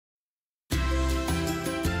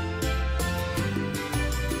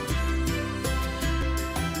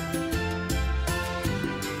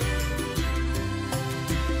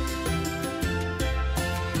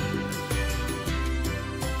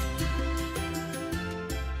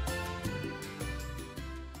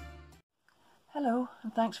Hello,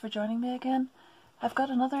 and thanks for joining me again. I've got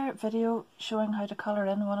another video showing how to colour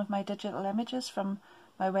in one of my digital images from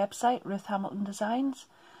my website, Ruth Hamilton Designs.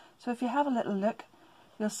 So if you have a little look,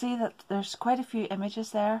 you'll see that there's quite a few images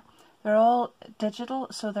there. They're all digital,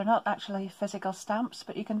 so they're not actually physical stamps,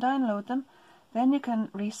 but you can download them. Then you can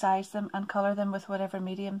resize them and colour them with whatever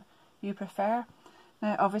medium you prefer.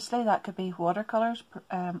 Now obviously that could be watercolours,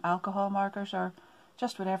 alcohol markers, or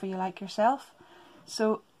just whatever you like yourself.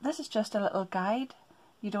 So this is just a little guide.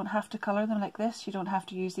 You don't have to colour them like this, you don't have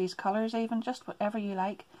to use these colours even, just whatever you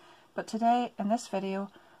like. But today, in this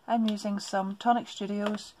video, I'm using some Tonic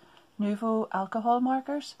Studios alcohol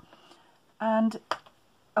markers. And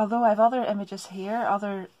although I've other images here,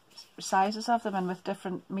 other sizes of them and with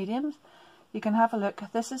different mediums, you can have a look.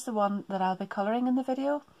 This is the one that I'll be colouring in the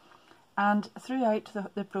video. And throughout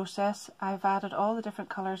the process, I've added all the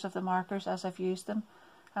different colours of the markers as I've used them.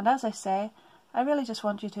 And as I say, I really just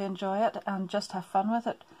want you to enjoy it and just have fun with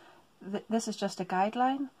it. This is just a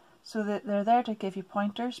guideline, so that they're there to give you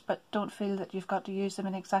pointers, but don't feel that you've got to use them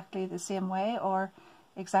in exactly the same way or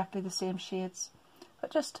exactly the same shades.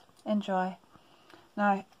 But just enjoy.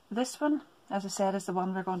 Now, this one, as I said, is the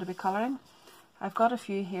one we're going to be colouring. I've got a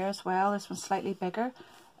few here as well. This one's slightly bigger.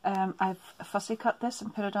 I've fussy cut this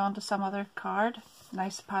and put it onto some other card,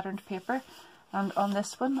 nice patterned paper. And on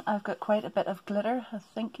this one, I've got quite a bit of glitter. I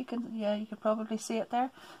think you can probably see it there.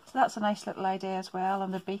 So that's a nice little idea as well,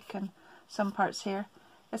 on the beak and some parts here.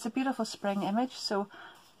 It's a beautiful spring image, so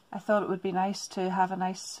I thought it would be nice to have a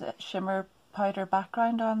nice shimmer powder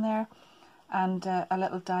background on there, and a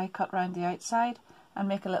little die cut around the outside, and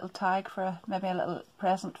make a little tag for maybe a little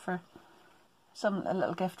present for a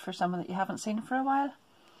little gift for someone that you haven't seen for a while.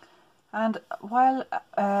 And while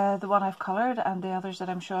the one I've coloured and the others that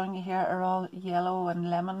I'm showing you here are all yellow and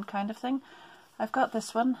lemon kind of thing, I've got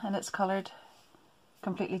this one and it's coloured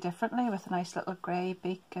completely differently with a nice little grey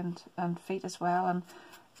beak and feet as well, and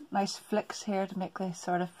nice flicks here to make the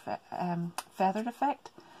sort of feathered effect.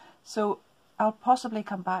 So I'll possibly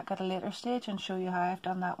come back at a later stage and show you how I've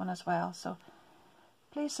done that one as well. So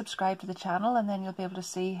please subscribe to the channel and then you'll be able to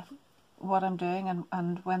see what I'm doing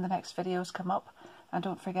and when the next videos come up. And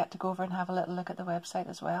don't forget to go over and have a little look at the website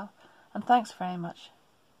as well. And thanks very much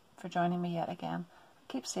for joining me yet again.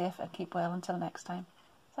 Keep safe and keep well until next time.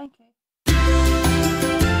 Thank you.